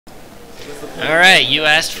Alright, you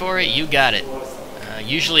asked for it, you got it.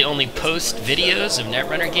 Usually only post videos of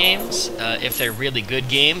Netrunner games, if they're really good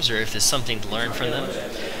games or if there's something to learn from them.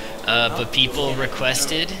 But people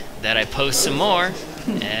requested that I post some more,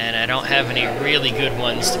 and I don't have any really good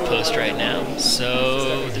ones to post right now.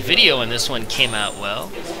 So the video on this one came out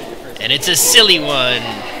well, and it's a silly one.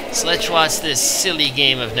 So let's watch this silly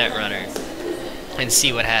game of Netrunner and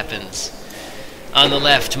see what happens. On the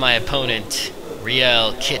left, my opponent,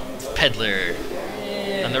 Riel Kit Peddler.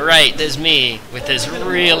 On the right, there's me with this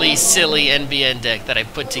really silly NBN deck that I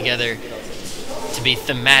put together to be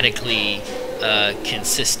thematically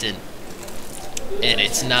consistent. And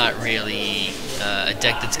it's not really a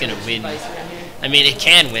deck that's going to win. I mean, it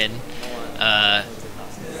can win,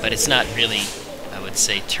 but it's not really, I would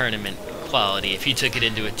say, tournament quality. If you took it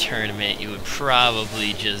into a tournament, you would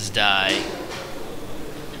probably just die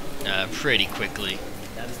pretty quickly.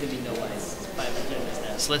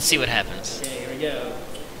 So let's see what happens. Okay, here we go.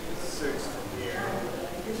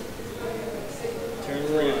 Turn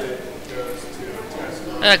one.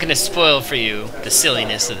 I'm not going to spoil for you the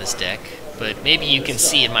silliness of this deck, but maybe you can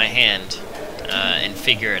see in my hand and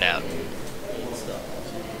figure it out.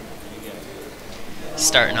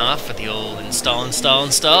 Starting off with the old install.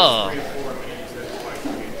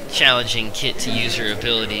 Challenging Kit to use her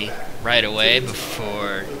ability right away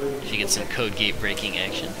before she gets some code gate breaking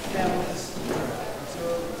action.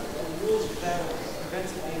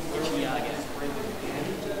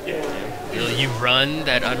 Will you run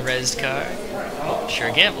that unrezzed card?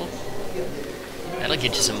 Sure gamble. That'll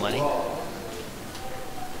get you some money.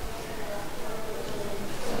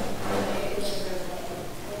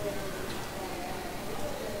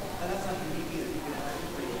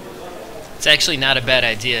 It's actually not a bad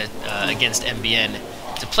idea against NBN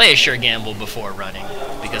to play a sure gamble before running,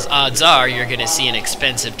 because odds are you're going to see an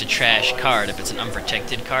expensive to trash card. If it's an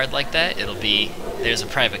unprotected card like that, it'll be there's a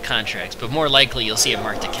private contract, but more likely you'll see a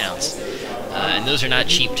marked accounts, and those are not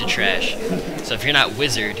cheap to trash. So if you're not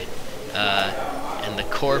Wizard and the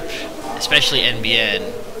Corp, especially NBN,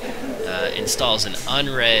 installs an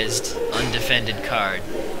unrezzed, undefended card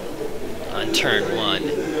on turn 1,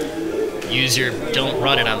 don't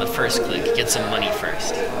run it on the first click. Get some money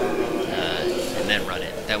first, and then run it.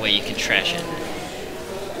 That way you can trash it.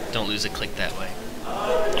 Don't lose a click that way.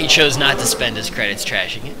 He chose not to spend his credits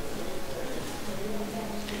trashing it.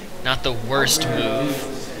 Not the worst move.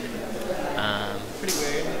 Pretty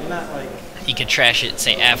weird. Not like. He could trash it,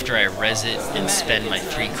 say, after I res it and spend my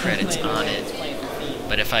 3 credits on it.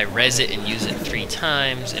 But if I res it and use it 3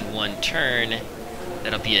 times in 1 turn,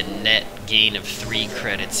 that'll be a net gain of 3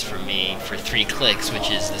 credits for me for 3 clicks,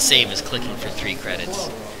 which is the same as clicking for 3 credits.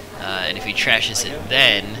 And if he trashes it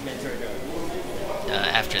then,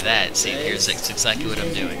 after that, see, here's exactly what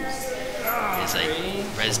I'm doing. Is I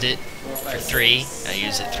resed it for 3, I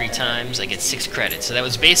use it 3 times, I get 6 credits. So that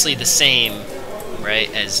was basically the same,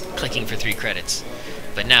 right, as clicking for 3 credits.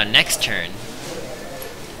 But now next turn,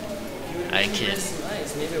 I can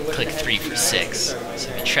click 3 for 6. So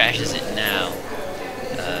if he trashes it now,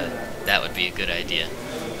 that would be a good idea.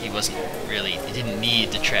 He didn't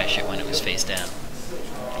need to trash it when it was face down.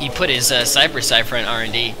 He put his Cipher on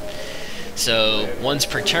R&D, so once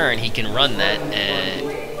per turn he can run that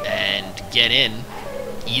and get in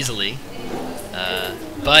easily,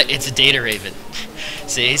 but it's a data raven.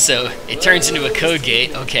 See, so it turns into a code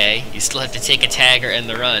gate. Okay, you still have to take a tag or end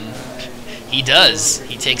the run. He does.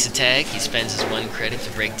 He takes a tag, he spends his 1 credit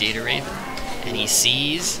to break data raven, and he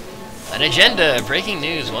sees an agenda. Breaking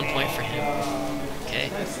news, 1 point for him. Okay.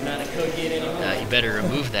 Not a code gate anymore. He better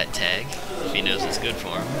remove that tag if he knows it's good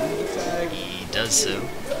for him. He does so.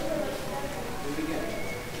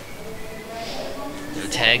 No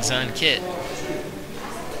tags on Kit.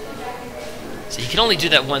 So you can only do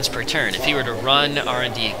that once per turn. If he were to run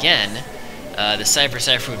R&D again, the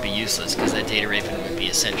Cipher would be useless because that data raven would be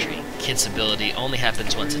a sentry. Kit's ability only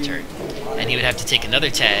happens once a turn. And he would have to take another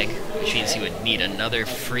tag, which means he would need another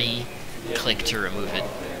free click to remove it.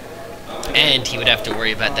 And he would have to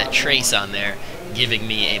worry about that trace on there giving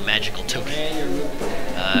me a magical token.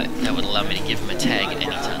 That would allow me to give him a tag at any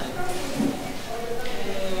time.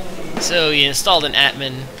 So he installed an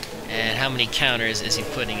admin, and how many counters is he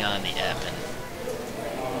putting on the admin?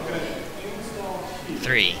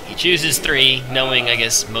 3. He chooses 3, knowing, I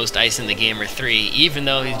guess, most ice in the game are 3, even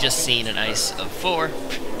though he's just seen an ice of 4.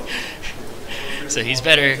 So he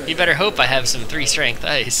better hope I have some 3 strength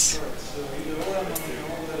ice.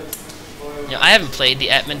 You know, I haven't played the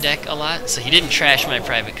admin deck a lot, so he didn't trash my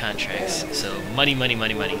private contracts. So money for me.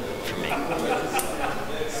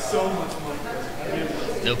 So much money.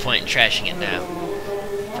 No point in trashing it now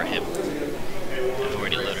for him. I've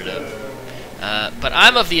already loaded up. But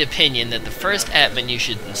I'm of the opinion that the first admin you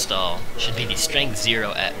should install should be the Strength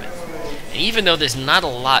 0 admin. And even though there's not a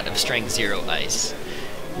lot of Strength 0 ice,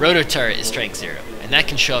 Rototurret is Strength 0, and that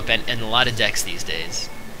can show up in a lot of decks these days.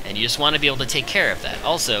 And you just want to be able to take care of that.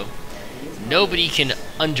 Also, nobody can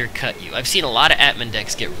undercut you. I've seen a lot of admin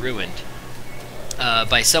decks get ruined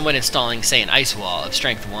by someone installing, say, an Ice Wall of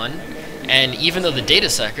Strength 1, and even though the Data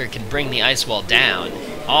Sucker can bring the Ice Wall down,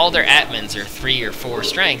 all their admins are 3 or 4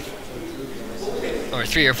 Strength, or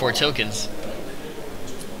 3 or 4 tokens.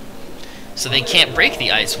 So they can't break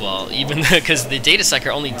the Ice Wall, even because the Data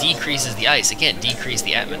Sucker only decreases the ice. It can't decrease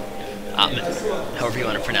the admin. Atman, however you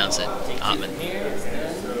want to pronounce it. Atman.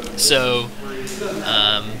 So,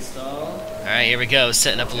 alright, here we go.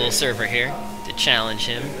 Setting up a little server here to challenge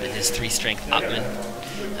him and his 3 strength Atman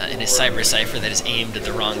in his Cyber Cipher that is aimed at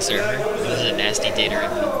the wrong server. This is a nasty data rip,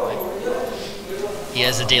 by the way. He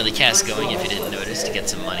has a daily cast going, if you didn't notice, to get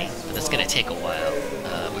some money, but that's going to take a while,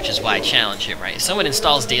 which is why I challenge him, right? If someone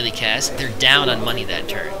installs daily cast, they're down on money that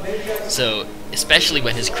turn. So, especially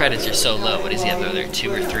when his credits are so low, what does he have over there, 2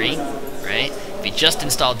 or 3, right? If he just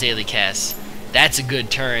installed daily cast, that's a good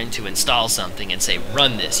turn to install something and say,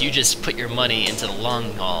 run this. You just put your money into the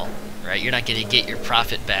long haul, right? You're not going to get your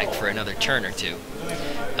profit back for another turn or two.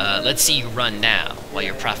 Let's see you run now while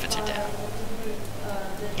your profits are down.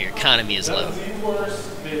 Your economy is low.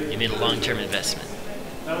 You made a long-term investment.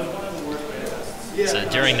 So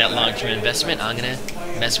during that long-term investment, I'm going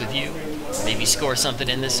to mess with you. Maybe score something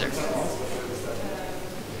in this server.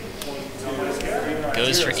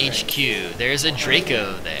 Goes for HQ. There's a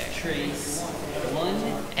Draco there.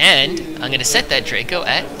 And I'm going to set that Draco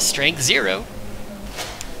at Strength 0.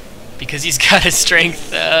 Because he's got a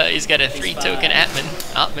Strength, he's got a 3-token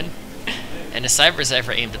Atman, and a Cyber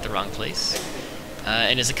Cipher aimed at the wrong place.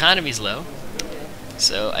 And his economy's low.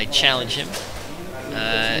 So I challenge him.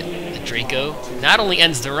 The Draco not only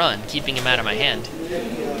ends the run, keeping him out of my hand,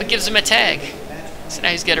 but gives him a tag. So now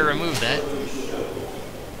he's got to remove that.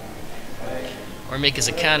 Or make his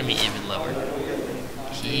economy even lower.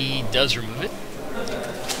 He does remove it.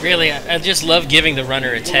 Really, I just love giving the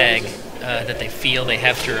runner a tag that they feel they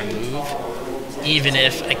have to remove, even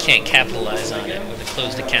if I can't capitalize on it with a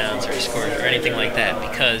closed accounts or scores or anything like that,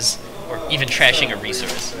 because, or even trashing a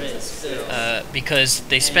resource, because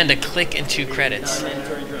they spend a click and 2 credits.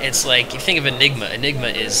 It's like, you think of Enigma. Enigma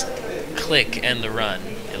is click and the run.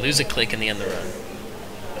 You lose a click and the end the run.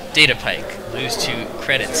 Data Pike, lose 2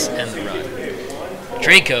 credits and the run.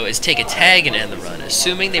 Draco is take a tag and end the run.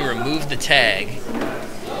 Assuming they remove the tag,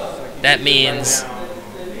 that means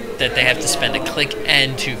that they have to spend a click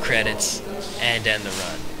and 2 credits and end the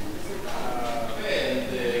run.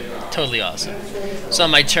 Totally awesome. So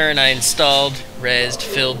on my turn, I installed, rezzed,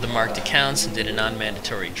 filled the marked accounts, and did a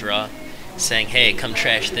non-mandatory draw, saying, hey, come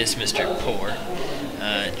trash this, Mr. Poor.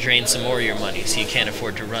 Drain some more of your money so you can't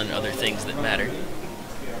afford to run other things that matter.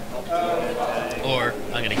 Or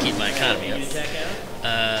I'm going to keep my economy up.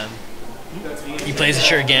 He plays a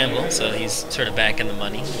sure gamble, so he's sort of back in the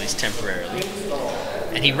money, at least temporarily.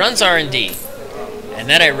 And he runs R&D. And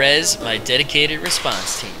then I res my dedicated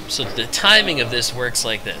response team. So the timing of this works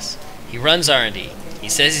like this. He runs R&D. He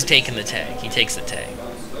says he's taking the tag. He takes the tag.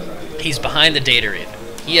 He's behind the data raven.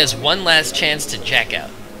 He has one last chance to jack out.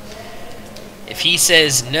 If he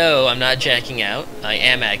says, no, I'm not jacking out, I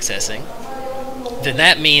am accessing, then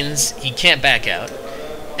that means he can't back out.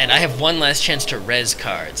 And I have one last chance to res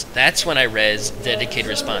cards. That's when I res dedicated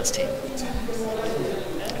response team.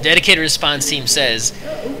 Dedicated response team says,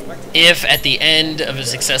 if at the end of a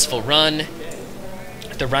successful run,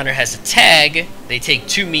 the runner has a tag, they take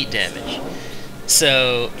 2 meat damage.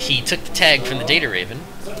 So he took the tag from the data raven,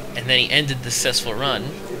 and then he ended the successful run,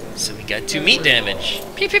 so we got 2 meat damage.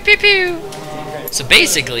 Pew pew pew pew! So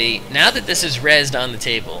basically, now that this is rezzed on the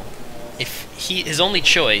table, if his only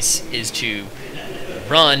choice is to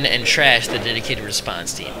run and trash the dedicated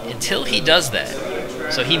response team. Until he does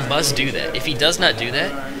that, so he must do that. If he does not do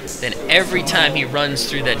that, then every time he runs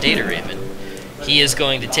through that data raven, he is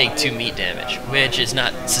going to take 2 meat damage, which is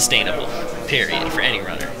not sustainable, period, for any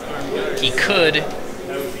runner. He could,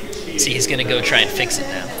 see, he's going to go try and fix it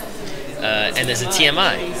now. And there's a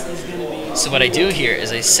TMI. So what I do here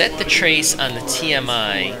is I set the trace on the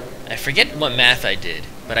TMI. I forget what math I did,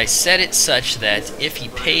 but I set it such that if he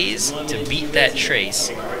pays to beat that trace,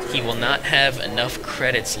 he will not have enough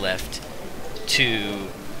credits left to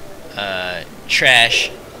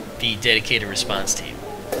trash the dedicated response team.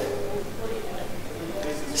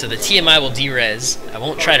 So the TMI will derez. I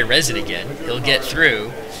won't try to res it again. He'll get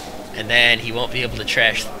through, and then he won't be able to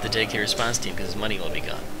trash the dedicated response team because his money will be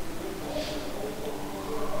gone.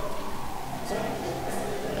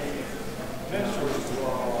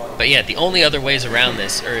 But yeah, the only other ways around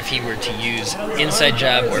this are if he were to use Inside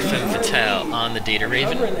Job or Femme Fatale on the Data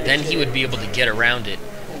Raven, then he would be able to get around it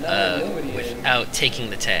without taking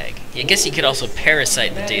the tag. I guess he could also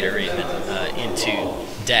parasite the Data Raven into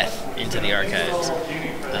death, into the archives,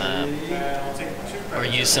 or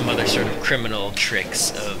use some other sort of criminal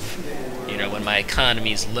tricks of, you know, when my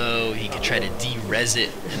economy's low, he could try to de-res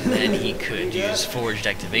it, and then he could use forged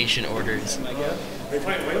activation orders.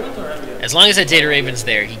 As long as that Data Raven's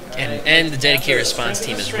there, and the dedicated response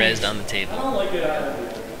team is rezzed on the table,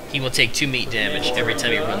 he will take 2 meat damage every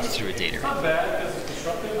time he runs through a Data Raven.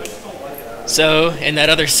 So, in that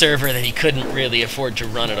other server that he couldn't really afford to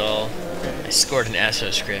run at all, I scored an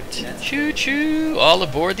Astro script. Choo-choo! All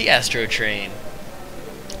aboard the Astro train.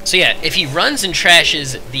 So yeah, if he runs and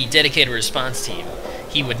trashes the dedicated response team,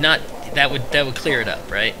 he would not. That would clear it up,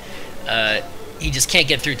 right? He just can't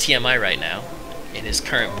get through TMI right now in his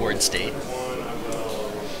current board state,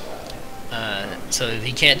 so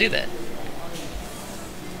he can't do that.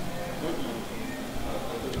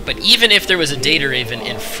 But even if there was a Data Raven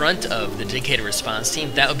in front of the dedicated response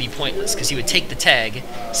team, that would be pointless, because he would take the tag,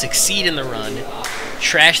 succeed in the run,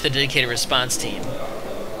 trash the dedicated response team,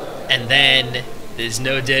 and then there's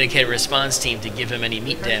no dedicated response team to give him any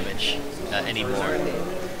meat damage anymore.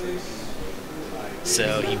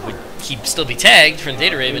 So he'd still be tagged from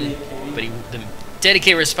Data Raven, but the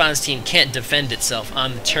dedicated response team can't defend itself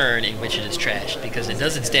on the turn in which it is trashed, because it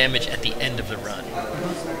does its damage at the end of the run,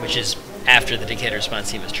 which is after the dedicated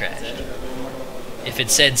response team is trashed. If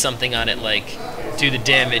it said something on it like, do the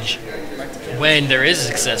damage when there is a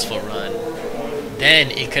successful run,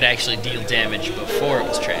 then it could actually deal damage before it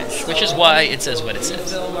was trashed, which is why it says what it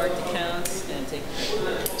says.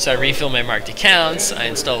 So I refill my marked accounts, I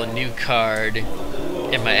install a new card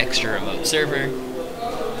in my extra remote server.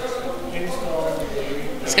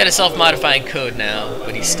 He's got a self-modifying code now,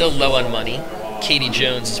 but he's still low on money. Katie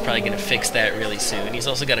Jones is probably going to fix that really soon. He's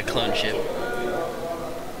also got a clone chip.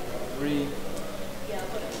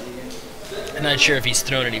 I'm not sure if he's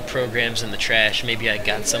thrown any programs in the trash. Maybe I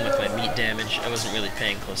got some with my meat damage. I wasn't really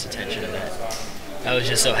paying close attention to that. I was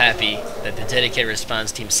just so happy that the dedicated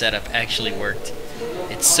response team setup actually worked.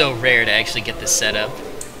 It's so rare to actually get this set up.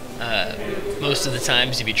 Most of the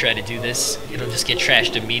times, if you try to do this, it'll just get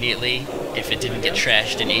trashed immediately. If it didn't get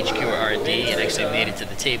trashed in HQ or R&D, it actually made it to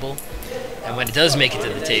the table. And when it does make it to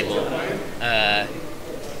the table,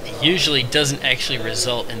 it usually doesn't actually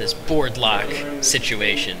result in this board lock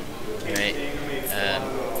situation, right?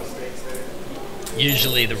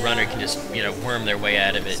 Usually the runner can just, worm their way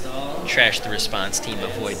out of it, trash the response team,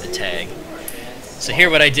 avoid the tag. So here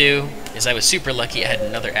what I do is I was super lucky. I had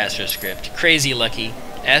another Astro script, crazy lucky,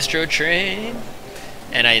 Astro train,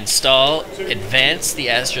 and I advance the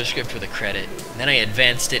Astro script with a credit. And then I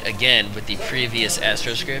advanced it again with the previous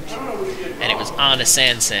Astro script, and it was on a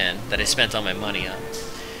Sansan that I spent all my money on,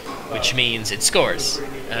 which means it scores.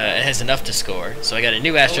 It has enough to score. So I got a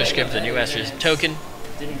new Astro script, a new Astro token.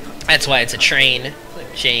 That's why it's a chain.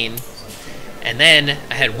 And then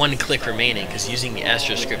I had 1 click remaining, because using the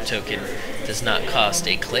Astro script token does not cost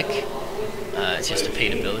a click. It's just a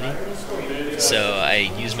paid ability. So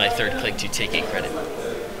I used my 3rd click to take a credit.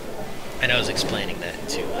 And I was explaining that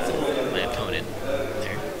to my opponent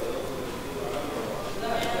there.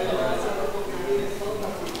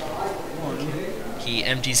 He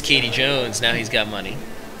empties Katie Jones, now he's got money.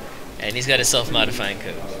 And he's got a self-modifying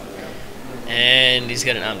code. And he's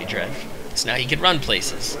got an Omni Drive. So now he can run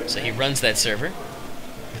places. So he runs that server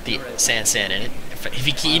with the Sansan in it. If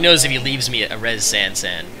he knows if he leaves me a res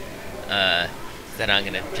Sansan, that I'm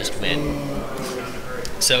going to just win.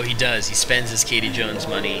 So he does. He spends his Katie Jones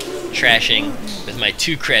money trashing. With my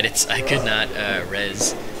 2 credits, I could not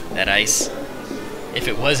res that ice. If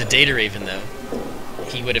it was a Data Raven, though,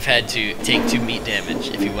 he would have had to take 2 meat damage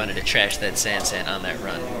if he wanted to trash that Sansan on that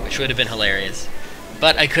run, which would have been hilarious.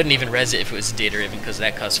 But I couldn't even res it if it was a Data Raven, because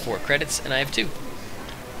that costs 4 credits, and I have 2.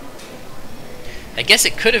 I guess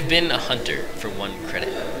it could have been a Hunter for 1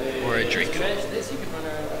 credit, or a Drake,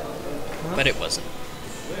 but it wasn't.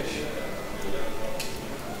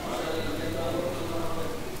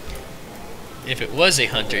 If it was a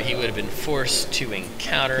Hunter, he would have been forced to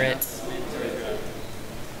encounter it,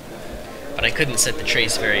 but I couldn't set the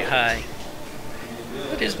trace very high.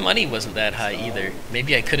 But his money wasn't that high either.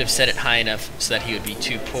 Maybe I could have set it high enough so that he would be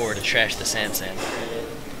too poor to trash the Sansan.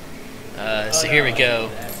 So here we go.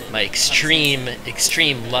 My extreme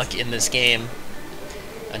luck in this game.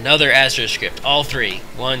 Another Astro script. All 3.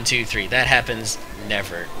 1, 2, 3. That happens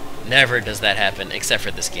never. Never does that happen, except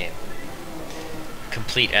for this game.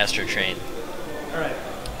 Complete Astro train. Alright.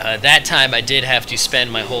 That time I did have to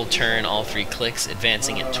spend my whole turn, all 3 clicks,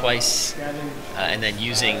 advancing it twice, and then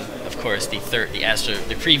using, of course, the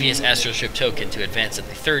previous Astrostrip token to advance it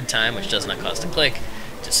the 3rd time, which does not cost a click,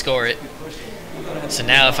 to score it. So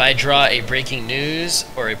now if I draw a breaking news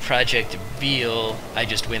or a Project Beal, I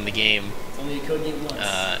just win the game. Only a code game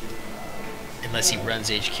once. Unless he runs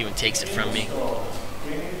HQ and takes it from me.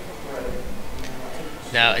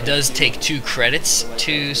 Now, it does take 2 credits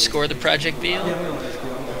to score the Project Beal,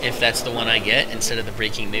 if that's the one I get instead of the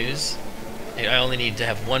breaking news. I only need to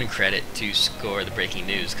have 1 credit to score the breaking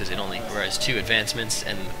news, because it only requires 2 advancements,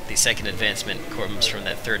 and the 2nd advancement comes from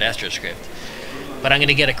that 3rd Astroscript. But I'm going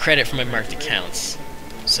to get a credit for my marked accounts,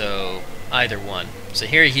 so either one. So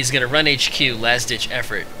here he's going to run HQ, last-ditch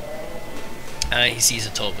effort. He sees a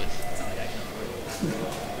toll booth.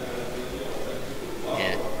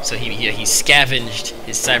 Yeah, so he scavenged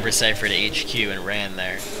his Cyber Cipher to HQ and ran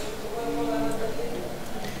there.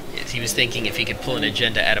 He was thinking if he could pull an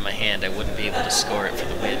agenda out of my hand, I wouldn't be able to score it for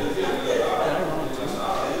the win.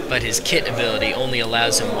 But his Kit ability only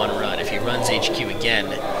allows him 1 run. If he runs HQ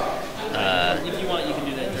again,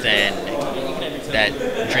 then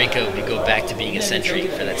that Draco would go back to being a sentry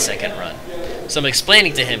for that 2nd run. So I'm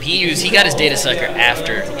explaining to him, he got his data sucker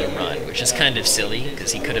after the run, which is kind of silly,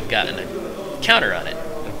 because he could have gotten a counter on it,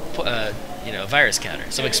 a virus counter.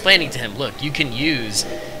 So I'm explaining to him, look, you can use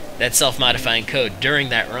that self-modifying code during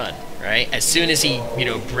that run, right? As soon as he,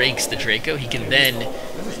 breaks the Draco, he can then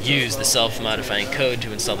use the self-modifying code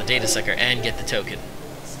to install the data sucker and get the token.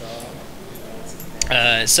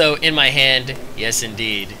 So in my hand, yes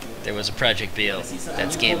indeed, there was a Project Beal.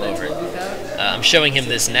 That's game over. I'm showing him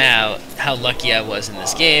this now, how lucky I was in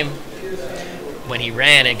this game. When he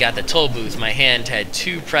ran and got the toll booth, my hand had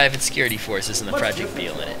 2 private security forces and the Project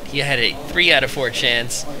Beal in it. He had a 3 out of 4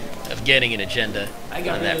 chance of getting an agenda on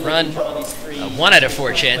that run, a 1 out of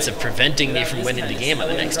 4 chance of preventing me from winning the game on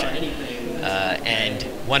the next turn, and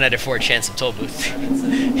 1 out of 4 chance of toll booth.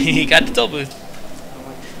 He got the toll booth.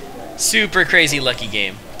 Super crazy lucky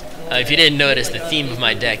game. If you didn't notice, the theme of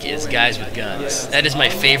my deck is guys with guns. That is my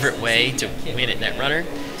favorite way to win at Netrunner,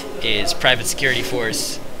 is private security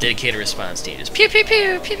force, dedicated response team. Just pew pew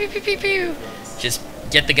pew, pew pew pew pew pew. Just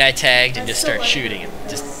get the guy tagged and just start shooting him.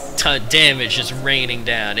 Just ton of damage just raining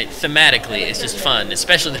down. Thematically, it's just fun,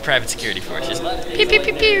 especially the private security force. Just pew pew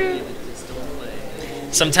pew pew.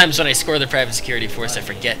 Sometimes when I score the private security force, I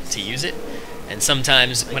forget to use it. And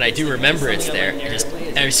sometimes when I do remember it's there,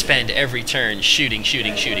 I spend every turn shooting, pew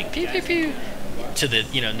pew pew, to the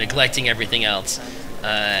neglecting everything else.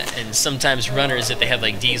 And sometimes runners, if they have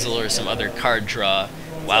like Diesel or some other card draw,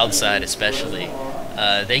 Wildside especially,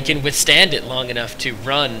 they can withstand it long enough to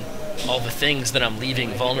run all the things that I'm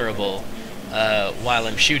leaving vulnerable while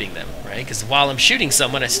I'm shooting them, right? Because while I'm shooting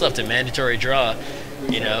someone, I still have to mandatory draw,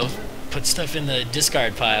 put stuff in the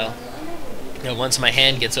discard pile. Once my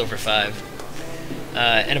hand gets over 5.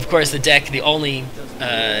 And of course the deck, the only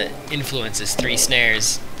influence is 3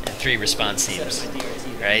 snares and 3 response teams,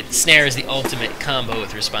 right? Snare is the ultimate combo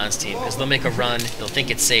with response team, because they'll make a run, they'll think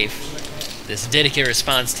it's safe. This dedicated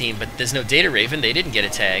response team, but there's no Data Raven, they didn't get a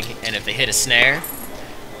tag, and if they hit a snare,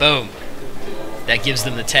 boom, that gives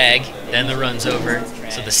them the tag, then the run's over.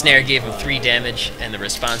 So the snare gave them 3 damage, and the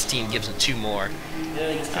response team gives them 2 more.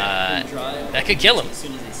 That could kill him.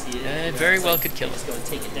 It very well could kill him.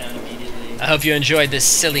 I hope you enjoyed this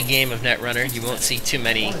silly game of Netrunner. You won't see too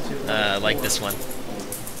many like this one.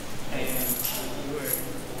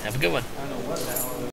 Have a good one.